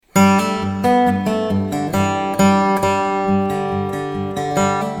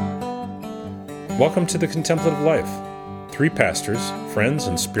Welcome to the Contemplative Life. Three pastors, friends,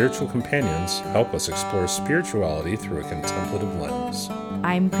 and spiritual companions help us explore spirituality through a contemplative lens.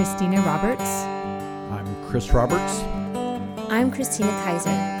 I'm Christina Roberts. I'm Chris Roberts. I'm Christina Kaiser.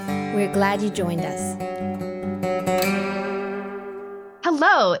 We're glad you joined us.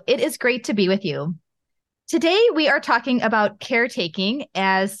 Hello, it is great to be with you. Today we are talking about caretaking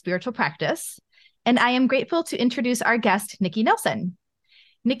as spiritual practice, and I am grateful to introduce our guest, Nikki Nelson.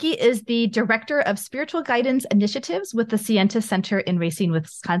 Nikki is the Director of Spiritual Guidance Initiatives with the Sienta Center in Racine,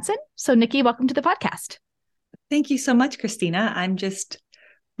 Wisconsin. So Nikki, welcome to the podcast. Thank you so much, Christina. I'm just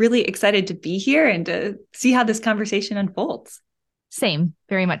really excited to be here and to see how this conversation unfolds. Same,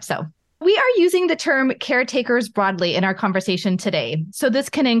 very much so. We are using the term caretakers broadly in our conversation today. So this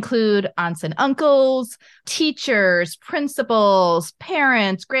can include aunts and uncles, teachers, principals,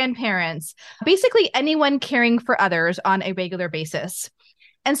 parents, grandparents, basically anyone caring for others on a regular basis.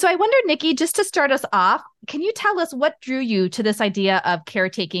 And so I wonder, Nikki, just to start us off, can you tell us what drew you to this idea of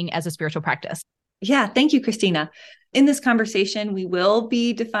caretaking as a spiritual practice? Yeah, thank you, Christina. In this conversation, we will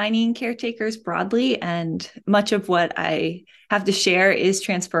be defining caretakers broadly, and much of what I have to share is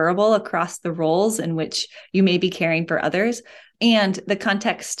transferable across the roles in which you may be caring for others. And the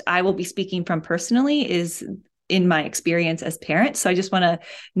context I will be speaking from personally is in my experience as parent. So I just want to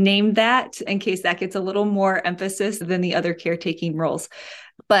name that in case that gets a little more emphasis than the other caretaking roles.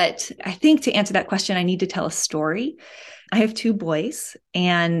 But I think to answer that question, I need to tell a story. I have two boys,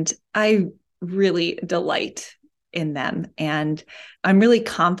 and I really delight in them. And I'm really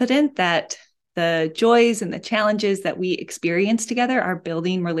confident that the joys and the challenges that we experience together are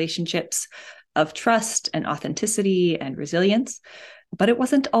building relationships of trust and authenticity and resilience. But it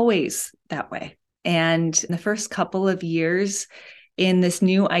wasn't always that way. And in the first couple of years in this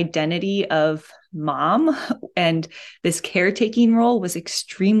new identity of mom and this caretaking role was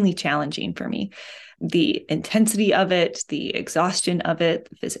extremely challenging for me. The intensity of it, the exhaustion of it,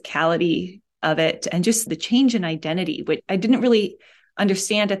 the physicality of it, and just the change in identity, which I didn't really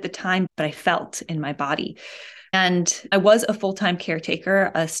understand at the time, but I felt in my body. And I was a full-time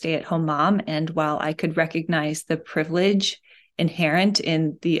caretaker, a stay-at-home mom. And while I could recognize the privilege inherent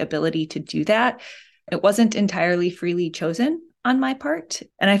in the ability to do that, it wasn't entirely freely chosen on my part.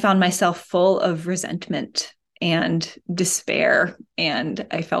 And I found myself full of resentment and despair, and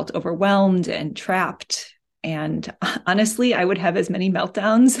I felt overwhelmed and trapped. And honestly, I would have as many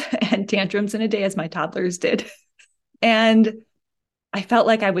meltdowns and tantrums in a day as my toddlers did. And I felt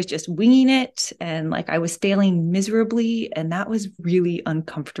like I was just winging it and like I was failing miserably. And that was really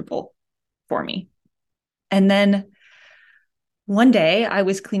uncomfortable for me. And then one day I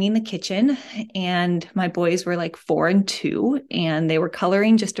was cleaning the kitchen and my boys were like 4 and 2, and they were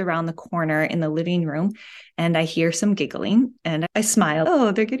coloring just around the corner in the living room. And I hear some giggling and I smile.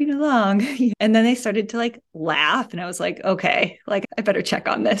 Oh, they're getting along. And then they started to like laugh. And I was like, okay, like I better check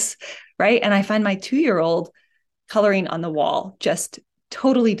on this. Right. And I find my 2-year-old coloring on the wall, just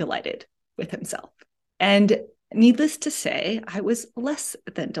totally delighted with himself. And needless to say, I was less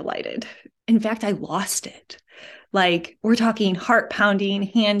than delighted. In fact, I lost it. Like we're talking heart pounding,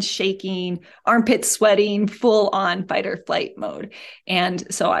 hands shaking, armpits sweating, full on fight or flight mode. And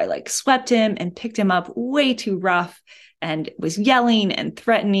so I like swept him and picked him up way too rough and was yelling and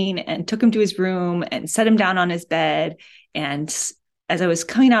threatening and took him to his room and set him down on his bed. And as I was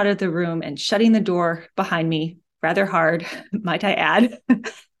coming out of the room and shutting the door behind me rather hard, might I add,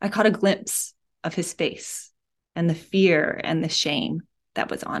 I caught a glimpse of his face and the fear and the shame that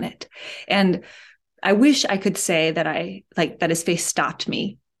was on it. And I wish I could say that his face stopped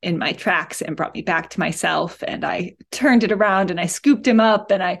me in my tracks and brought me back to myself. And I turned it around and I scooped him up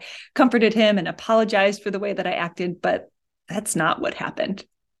and I comforted him and apologized for the way that I acted. But that's not what happened.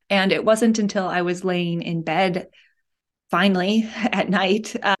 And it wasn't until I was laying in bed finally at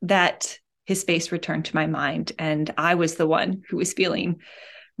night that his face returned to my mind. And I was the one who was feeling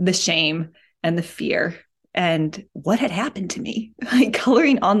the shame and the fear and what had happened to me. Like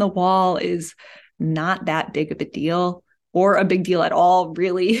coloring on the wall is not that big of a deal or a big deal at all,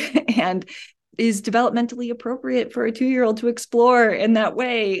 really, and is developmentally appropriate for a 2-year-old to explore in that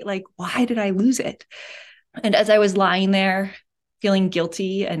way. Like, why did I lose it? And as I was lying there feeling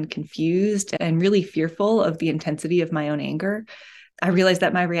guilty and confused and really fearful of the intensity of my own anger, I realized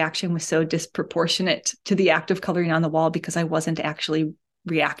that my reaction was so disproportionate to the act of coloring on the wall because I wasn't actually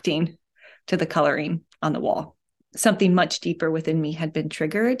reacting to the coloring on the wall. Something much deeper within me had been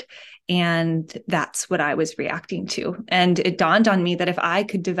triggered, And that's what I was reacting to. And it dawned on me that if I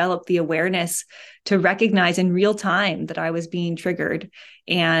could develop the awareness to recognize in real time that I was being triggered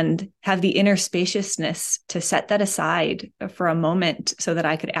and have the inner spaciousness to set that aside for a moment so that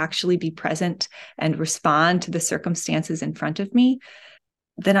I could actually be present and respond to the circumstances in front of me,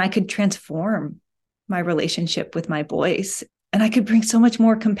 then I could transform my relationship with my boys. And I could bring so much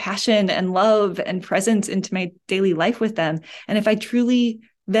more compassion and love and presence into my daily life with them. And if I truly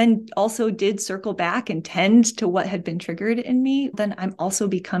then also did circle back and tend to what had been triggered in me, then I'm also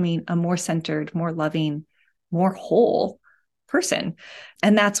becoming a more centered, more loving, more whole person.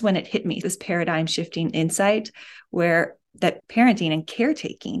 And that's when it hit me, this paradigm shifting insight where that parenting and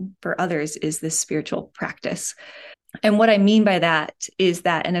caretaking for others is this spiritual practice. And what I mean by that is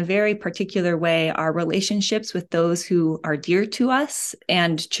that in a very particular way, our relationships with those who are dear to us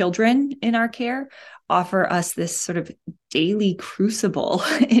and children in our care offer us this sort of daily crucible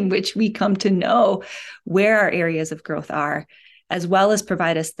in which we come to know where our areas of growth are, as well as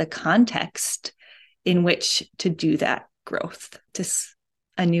provide us the context in which to do that growth, to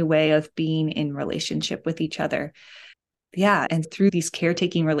a new way of being in relationship with each other. Yeah. And through these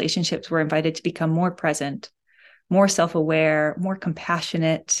caretaking relationships, we're invited to become more present, more self-aware, more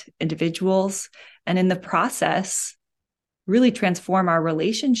compassionate individuals. And in the process, really transform our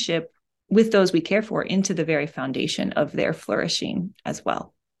relationship with those we care for into the very foundation of their flourishing as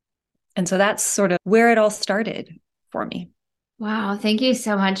well. And so that's sort of where it all started for me. Wow. Thank you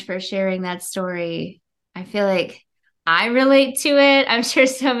so much for sharing that story. I feel like I relate to it. I'm sure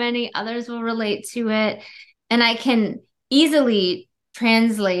so many others will relate to it. And I can easily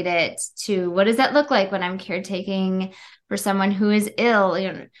translate it to what does that look like when I'm caretaking for someone who is ill?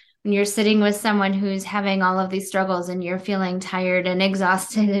 You know, when you're sitting with someone who's having all of these struggles and you're feeling tired and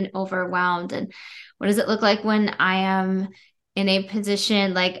exhausted and overwhelmed. And what does it look like when I am in a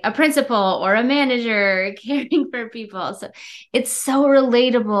position like a principal or a manager caring for people? So it's so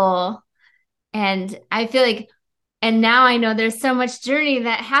relatable. And I feel like, and now I know there's so much journey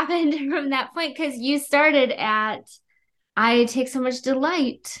that happened from that point, because you started at, I take so much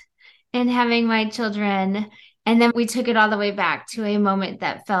delight in having my children. And then we took it all the way back to a moment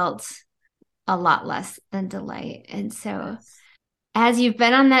that felt a lot less than delight. And so as you've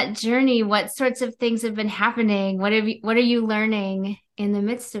been on that journey, what sorts of things have been happening? What are you learning in the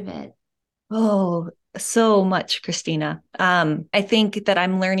midst of it? Oh, so much, Christina. I think that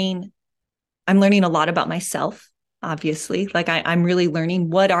I'm learning a lot about myself, obviously. Like I'm really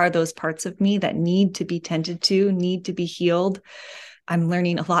learning what are those parts of me that need to be tended to, need to be healed. I'm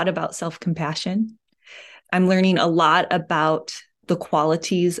learning a lot about self-compassion. I'm learning a lot about the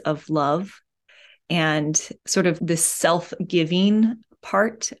qualities of love and sort of the self-giving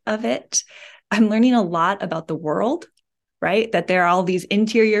part of it. I'm learning a lot about the world, right? That there are all these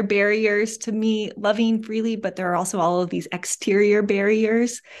interior barriers to me loving freely, but there are also all of these exterior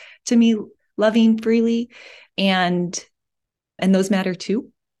barriers to me loving freely. And those matter too,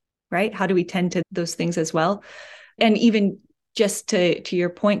 right? How do we tend to those things as well? And even just to your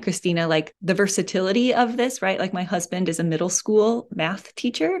point, Christina, like the versatility of this, right? Like my husband is a middle school math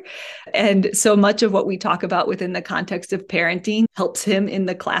teacher. And so much of what we talk about within the context of parenting helps him in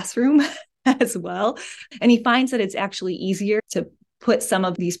the classroom as well. And he finds that it's actually easier to put some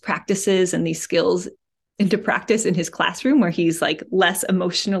of these practices and these skills into practice in his classroom, where he's like less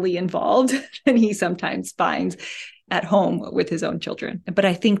emotionally involved than he sometimes finds at home with his own children. But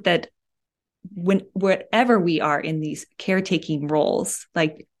I think that wherever we are in these caretaking roles,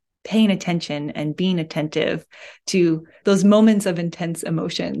 like paying attention and being attentive to those moments of intense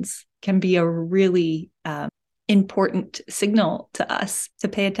emotions can be a really important signal to us to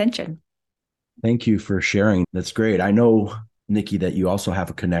pay attention. Thank you for sharing. That's great. I know, Nikki, that you also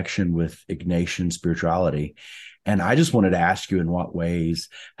have a connection with Ignatian spirituality. And I just wanted to ask you, in what ways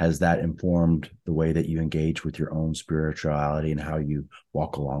has that informed the way that you engage with your own spirituality and how you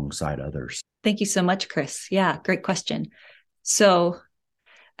walk alongside others? Thank you so much, Chris. Yeah, great question. So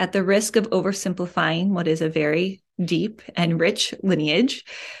at the risk of oversimplifying what is a very deep and rich lineage,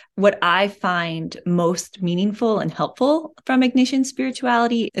 what I find most meaningful and helpful from Ignatian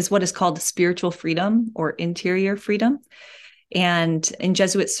spirituality is what is called spiritual freedom or interior freedom. And in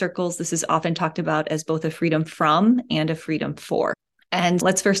Jesuit circles, this is often talked about as both a freedom from and a freedom for. And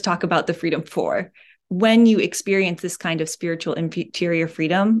let's first talk about the freedom for. When you experience this kind of spiritual interior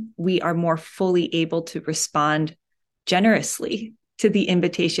freedom, we are more fully able to respond generously to the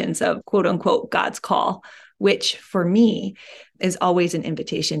invitations of quote unquote God's call, which for me is always an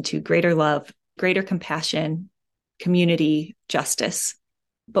invitation to greater love, greater compassion, community, justice.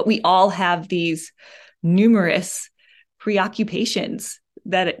 But we all have these numerous preoccupations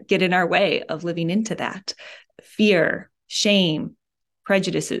that get in our way of living into that. Fear, shame,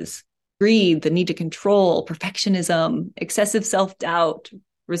 prejudices, greed, the need to control, perfectionism, excessive self-doubt,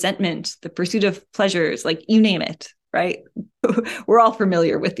 resentment, the pursuit of pleasures, like you name it, right? We're all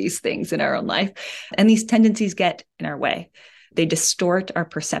familiar with these things in our own life. And these tendencies get in our way. They distort our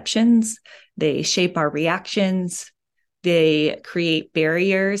perceptions. They shape our reactions. They create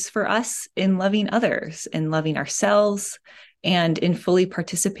barriers for us in loving others, in loving ourselves, and in fully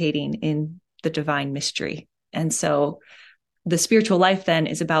participating in the divine mystery. And so the spiritual life then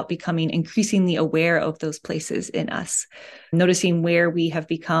is about becoming increasingly aware of those places in us, noticing where we have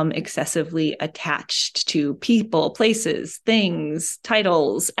become excessively attached to people, places, things,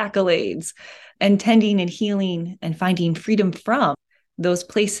 titles, accolades, and tending and healing and finding freedom from those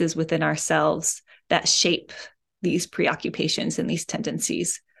places within ourselves that shape these preoccupations and these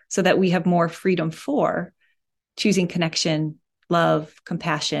tendencies, so that we have more freedom for choosing connection, love,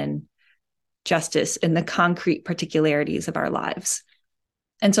 compassion, justice in the concrete particularities of our lives.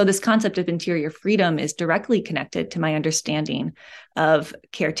 And so this concept of interior freedom is directly connected to my understanding of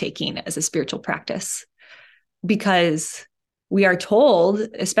caretaking as a spiritual practice, because we are told,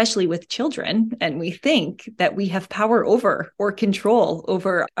 especially with children, and we think that we have power over or control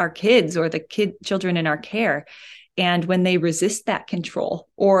over our kids or the children in our care. And when they resist that control,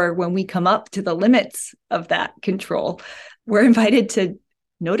 or when we come up to the limits of that control, we're invited to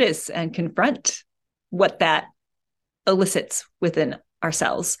notice and confront what that elicits within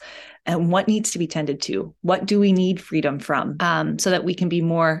ourselves and what needs to be tended to. What do we need freedom from, so that we can be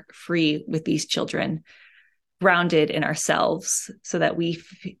more free with these children, grounded in ourselves, so that we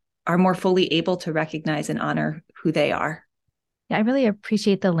are more fully able to recognize and honor who they are. Yeah, I really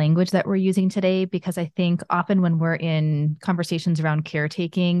appreciate the language that we're using today, because I think often when we're in conversations around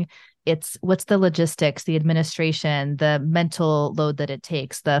caretaking, it's what's the logistics, the administration, the mental load that it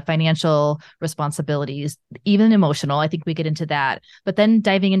takes, the financial responsibilities, even emotional. I think we get into that. But then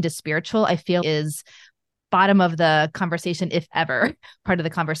diving into spiritual, I feel is bottom of the conversation, if ever part of the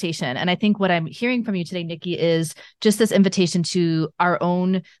conversation. And I think what I'm hearing from you today, Nikki, is just this invitation to our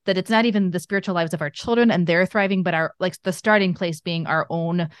own, that it's not even the spiritual lives of our children and they're thriving, but our, like, the starting place being our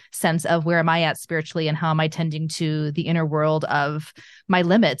own sense of where am I at spiritually and how am I tending to the inner world of my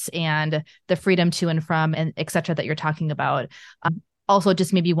limits and the freedom to and from, and et cetera, that you're talking about. Also,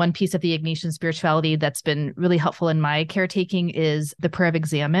 just maybe one piece of the Ignatian spirituality that's been really helpful in my caretaking is the prayer of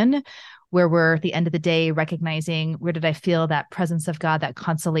examine, where we're at the end of the day recognizing where did I feel that presence of God, that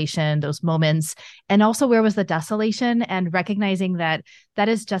consolation, those moments, and also where was the desolation, and recognizing that that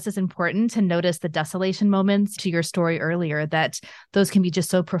is just as important to notice the desolation moments, to your story earlier, that those can be just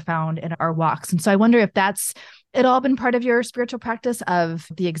so profound in our walks. And so I wonder if that's it all been part of your spiritual practice of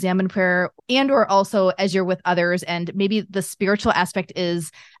the examine prayer, and or also as you're with others, and maybe the spiritual aspect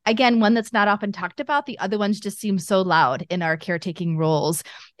is, again, one that's not often talked about. The other ones just seem so loud in our caretaking roles.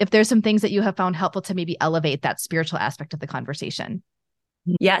 If there's some things that you have found helpful to maybe elevate that spiritual aspect of the conversation.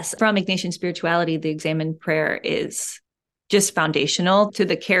 Yes, from Ignatian spirituality, the examine prayer is just foundational to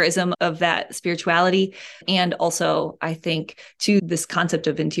the charism of that spirituality. And also, I think, to this concept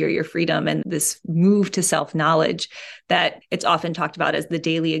of interior freedom and this move to self-knowledge that it's often talked about as the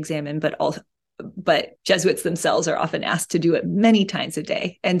daily examine, but Jesuits themselves are often asked to do it many times a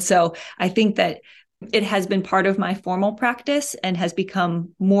day. And so I think that it has been part of my formal practice and has become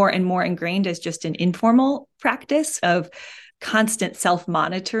more and more ingrained as just an informal practice of constant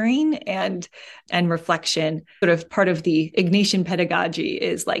self-monitoring and reflection. Sort of part of the Ignatian pedagogy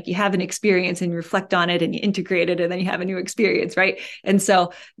is like you have an experience and you reflect on it and you integrate it and then you have a new experience, right? And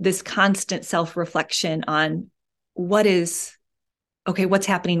so this constant self-reflection on what's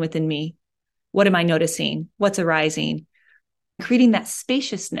happening within me? What am I noticing? What's arising? Creating that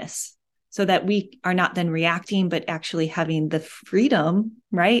spaciousness so that we are not then reacting, but actually having the freedom,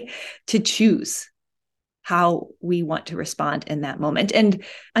 right, to choose how we want to respond in that moment. And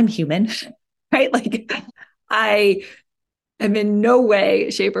I'm human, right? Like I am in no way,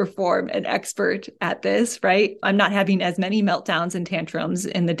 shape, or form an expert at this, right? I'm not having as many meltdowns and tantrums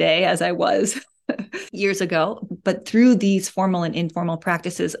in the day as I was years ago. But through these formal and informal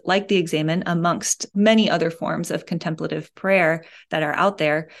practices like the examine, amongst many other forms of contemplative prayer that are out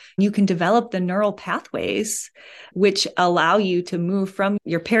there, you can develop the neural pathways which allow you to move from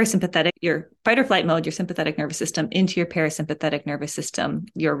your parasympathetic, your fight or flight mode, your sympathetic nervous system, into your parasympathetic nervous system,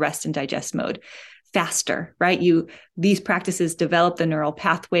 your rest and digest mode, faster, right? These practices develop the neural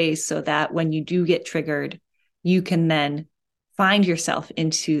pathways so that when you do get triggered, you can then find yourself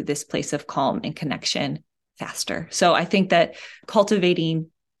into this place of calm and connection faster. So I think that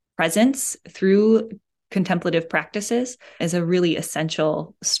cultivating presence through contemplative practices is a really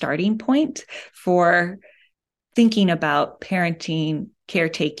essential starting point for thinking about parenting,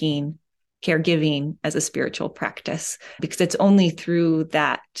 caretaking, caregiving as a spiritual practice, because it's only through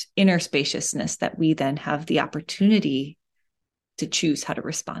that inner spaciousness that we then have the opportunity to choose how to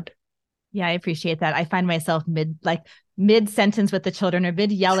respond. Yeah, I appreciate that. I find myself mid sentence with the children or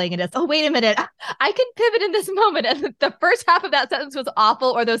mid yelling, and it's, oh, wait a minute, I can pivot in this moment. And the first half of that sentence was awful,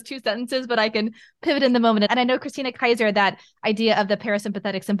 or those two sentences, but I can pivot in the moment. And I know, Christina Kaiser, that idea of the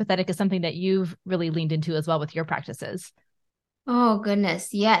parasympathetic sympathetic is something that you've really leaned into as well with your practices. Oh,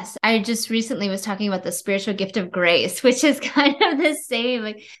 goodness. Yes. I just recently was talking about the spiritual gift of grace, which is kind of the same.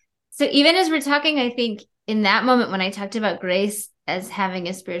 Like, so even as we're talking, I think in that moment when I talked about grace as having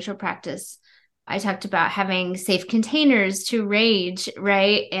a spiritual practice, I talked about having safe containers to rage,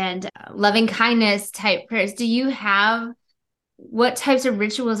 right? And loving kindness type prayers. What types of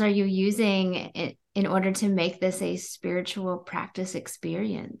rituals are you using in order to make this a spiritual practice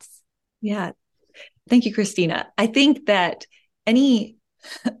experience? Yeah. Thank you, Christina. I think that anyone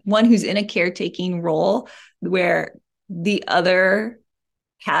who's in a caretaking role where the other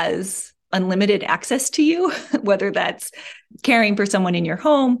has unlimited access to you, whether that's caring for someone in your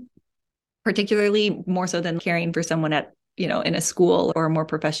home, particularly more so than caring for someone in a school or a more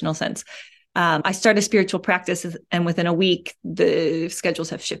professional sense. I start a spiritual practice and within a week, the schedules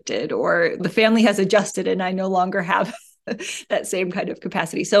have shifted or the family has adjusted and I no longer have that same kind of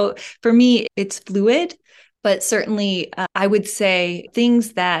capacity. So for me, it's fluid, but certainly I would say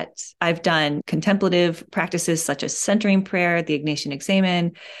things that I've done, contemplative practices such as centering prayer, the Ignatian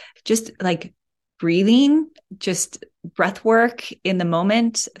Examen, just like breathing, just breath work in the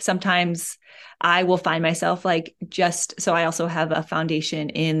moment. Sometimes I will find myself so I also have a foundation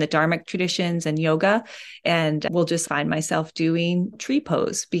in the Dharmic traditions and yoga, and will just find myself doing tree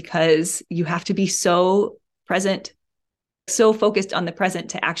pose because you have to be so present, so focused on the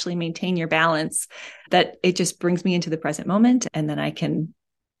present to actually maintain your balance that it just brings me into the present moment. And then I can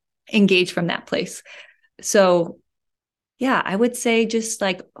engage from that place. So yeah, I would say just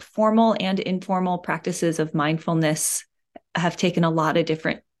like formal and informal practices of mindfulness have taken a lot of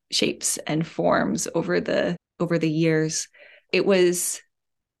different shapes and forms over the years. It was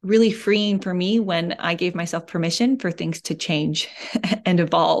really freeing for me when I gave myself permission for things to change and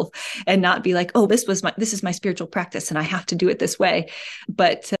evolve and not be like, oh, this is my spiritual practice and I have to do it this way.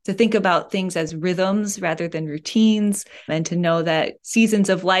 But to think about things as rhythms rather than routines, and to know that seasons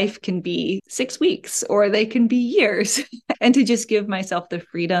of life can be 6 weeks or they can be years, and to just give myself the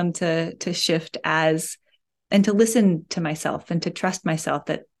freedom to shift and to listen to myself and to trust myself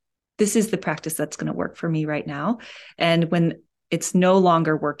that this is the practice that's going to work for me right now. And when it's no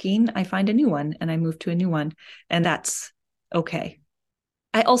longer working, I find a new one and I move to a new one. And that's okay.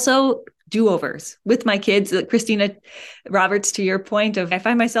 I also do-overs with my kids. Christina Roberts, to your point of I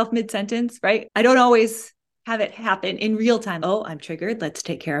find myself mid-sentence, right? I don't always have it happen in real time. Oh, I'm triggered. Let's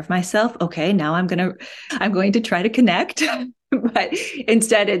take care of myself. Okay, now I'm going to try to connect. But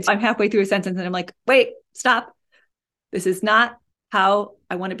instead I'm halfway through a sentence and I'm like, wait, stop. This is not how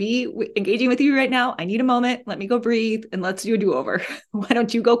I want to be engaging with you right now. I need a moment. Let me go breathe and let's do a do-over. Why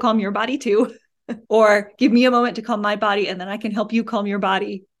don't you go calm your body too? Or give me a moment to calm my body and then I can help you calm your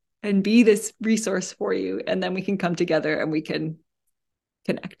body and be this resource for you. And then we can come together and we can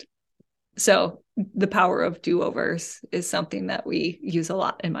connect. So the power of do-overs is something that we use a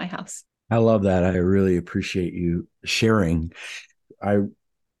lot in my house. I love that. I really appreciate you sharing. I've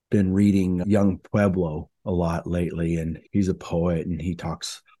been reading Young Pueblo a lot lately, and he's a poet and he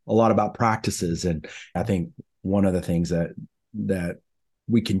talks a lot about practices. And I think one of the things that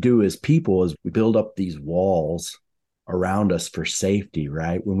we can do as people is we build up these walls around us for safety,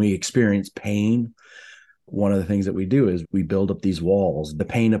 right? When we experience pain, one of the things that we do is we build up these walls, the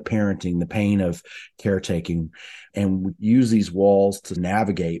pain of parenting, the pain of caretaking, and we use these walls to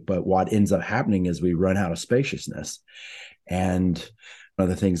navigate. But what ends up happening is we run out of spaciousness. And one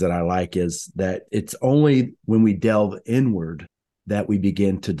of the things that I like is that it's only when we delve inward that we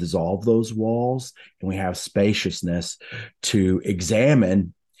begin to dissolve those walls and we have spaciousness to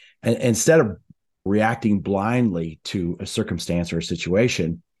examine. And instead of reacting blindly to a circumstance or a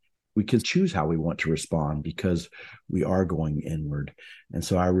situation, we can choose how we want to respond because we are going inward. And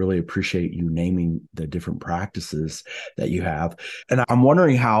so I really appreciate you naming the different practices that you have. And I'm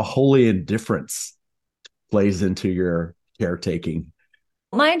wondering how holy indifference plays into your caretaking.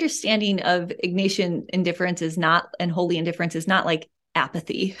 My understanding of Ignatian indifference and holy indifference is not like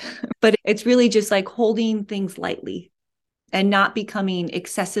apathy, but it's really just like holding things lightly and not becoming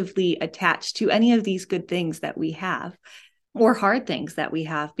excessively attached to any of these good things that we have. or hard things that we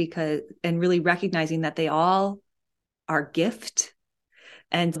have, and really recognizing that they all are gift.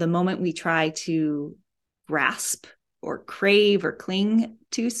 And the moment we try to grasp or crave or cling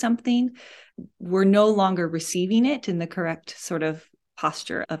to something, we're no longer receiving it in the correct sort of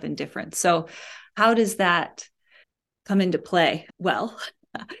posture of indifference. So how does that come into play? Well,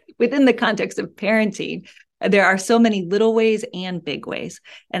 within the context of parenting, there are so many little ways and big ways.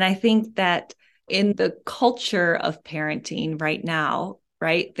 And I think that in the culture of parenting right now,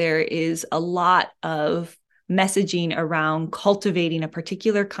 right, there is a lot of messaging around cultivating a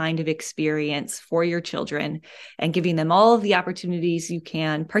particular kind of experience for your children and giving them all of the opportunities you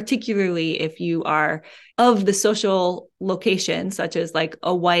can, particularly if you are of the social location, such as like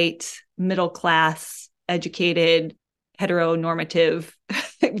a white, middle class, educated, heteronormative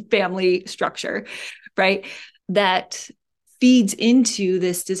family structure, right? That feeds into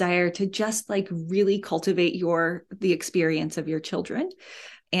this desire to just like really cultivate the experience of your children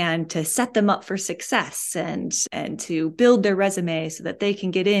and to set them up for success and to build their resume so that they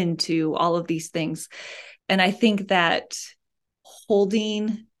can get into all of these things. And I think that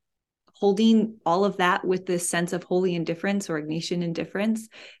holding all of that with this sense of holy indifference or Ignatian indifference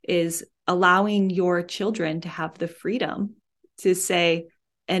is allowing your children to have the freedom to say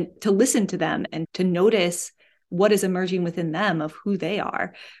and to listen to them and to notice what is emerging within them of who they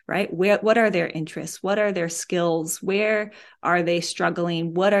are, right? What are their interests? What are their skills? Where are they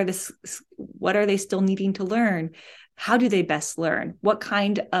struggling? What are they still needing to learn? How do they best learn? What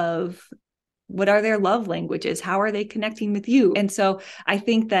are their love languages? How are they connecting with you? And so I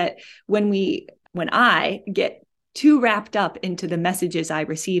think that when I get too wrapped up into the messages I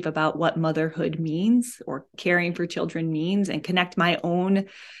receive about what motherhood means or caring for children means and connect my own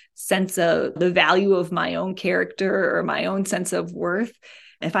sense of the value of my own character or my own sense of worth,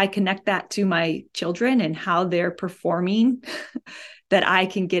 if I connect that to my children and how they're performing, that I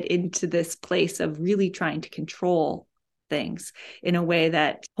can get into this place of really trying to control things in a way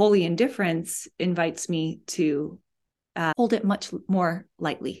that holy indifference invites me to hold it much more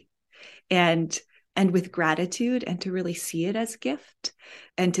lightly and with gratitude, and to really see it as gift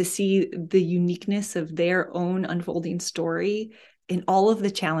and to see the uniqueness of their own unfolding story in all of the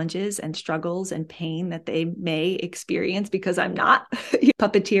challenges and struggles and pain that they may experience because I'm not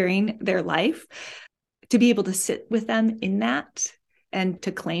puppeteering their life, to be able to sit with them in that and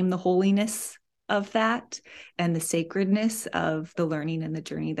to claim the holiness of that and the sacredness of the learning and the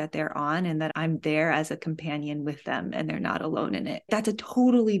journey that they're on, and that I'm there as a companion with them and they're not alone in it. That's a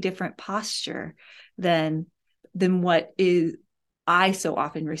totally different posture than what I so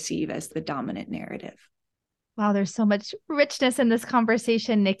often receive as the dominant narrative. Wow, there's so much richness in this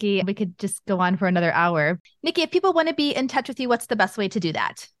conversation, Nikki. We could just go on for another hour. Nikki, if people want to be in touch with you, what's the best way to do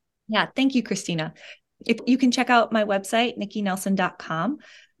that? Yeah, thank you, Christina. If you can check out my website, nikkynelson.com.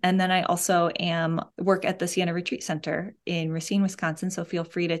 And then I also work at the Sienna Retreat Center in Racine, Wisconsin. So feel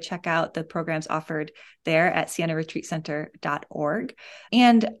free to check out the programs offered there at siennaretreatcenter.org.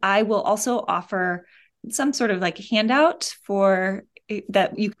 And I will also offer some sort of like handout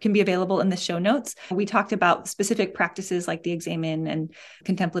that you can be available in the show notes. We talked about specific practices like the examen and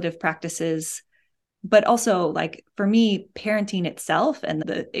contemplative practices, but also like for me, parenting itself and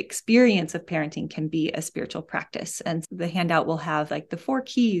the experience of parenting can be a spiritual practice. And the handout will have like the 4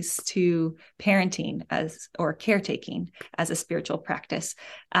 keys to parenting or caretaking as a spiritual practice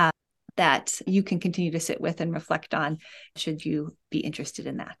that you can continue to sit with and reflect on should you be interested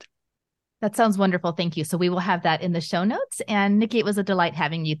in that. That sounds wonderful. Thank you. So we will have that in the show notes. And Nikki, it was a delight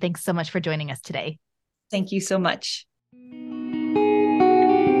having you. Thanks so much for joining us today. Thank you so much.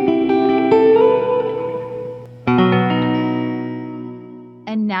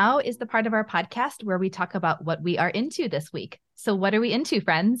 And now is the part of our podcast where we talk about what we are into this week. So what are we into,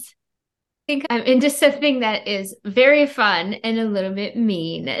 friends? I think I'm into something that is very fun and a little bit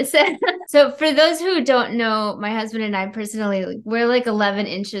mean. So for those who don't know, my husband and I personally, we're like 11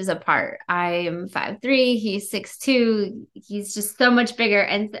 inches apart. I am 5'3", he's 6'2". He's just so much bigger.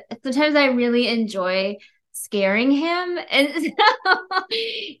 And sometimes I really enjoy scaring him. And so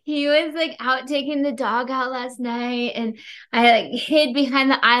he was like out taking the dog out last night, and I like hid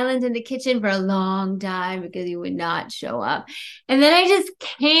behind the island in the kitchen for a long time because he would not show up. And then I just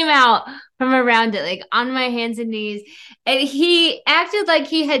came out from around it, like on my hands and knees, and he acted like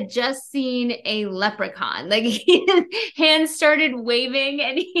he had just seen a leprechaun. Like his hands started waving,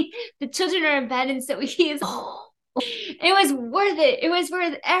 and the children are in bed, and so he's it was worth it. It was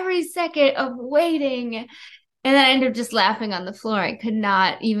worth every second of waiting. And then I ended up just laughing on the floor. I could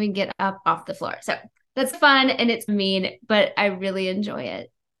not even get up off the floor. So that's fun and it's mean, but I really enjoy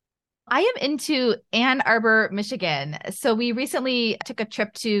it. I am into Ann Arbor, Michigan. So we recently took a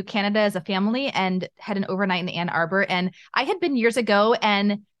trip to Canada as a family and had an overnight in Ann Arbor. And I had been years ago,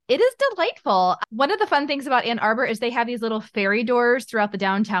 and it is delightful. One of the fun things about Ann Arbor is they have these little ferry doors throughout the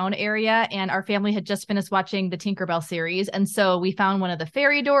downtown area. And our family had just finished watching the Tinkerbell series. And so we found one of the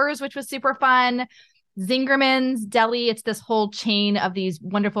ferry doors, which was super fun. Zingerman's Deli. It's this whole chain of these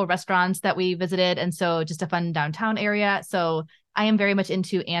wonderful restaurants that we visited. And so just a fun downtown area. So I am very much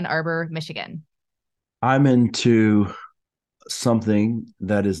into Ann Arbor, Michigan. I'm into something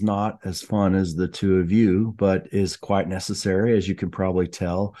that is not as fun as the two of you, but is quite necessary. As you can probably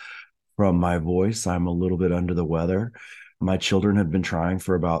tell from my voice, I'm a little bit under the weather. My children have been trying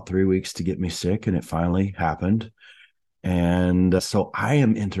for about 3 weeks to get me sick, and it finally happened. And so I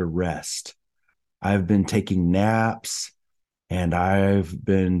am into rest. I've been taking naps, and I've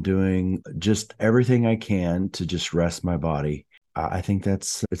been doing just everything I can to just rest my body. I think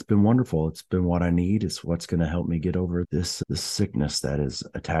it's been wonderful. It's been what I need. It's what's going to help me get over this sickness that has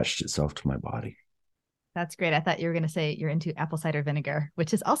attached itself to my body. That's great. I thought you were going to say you're into apple cider vinegar,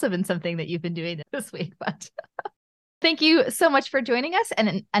 which has also been something that you've been doing this week. But thank you so much for joining us.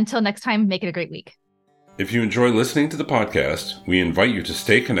 And until next time, make it a great week. If you enjoy listening to the podcast, we invite you to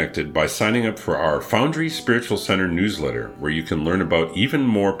stay connected by signing up for our Foundry Spiritual Center newsletter, where you can learn about even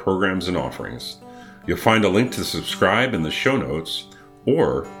more programs and offerings. You'll find a link to subscribe in the show notes,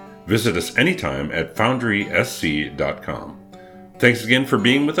 or visit us anytime at foundrysc.com. Thanks again for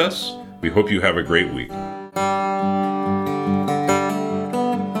being with us. We hope you have a great week.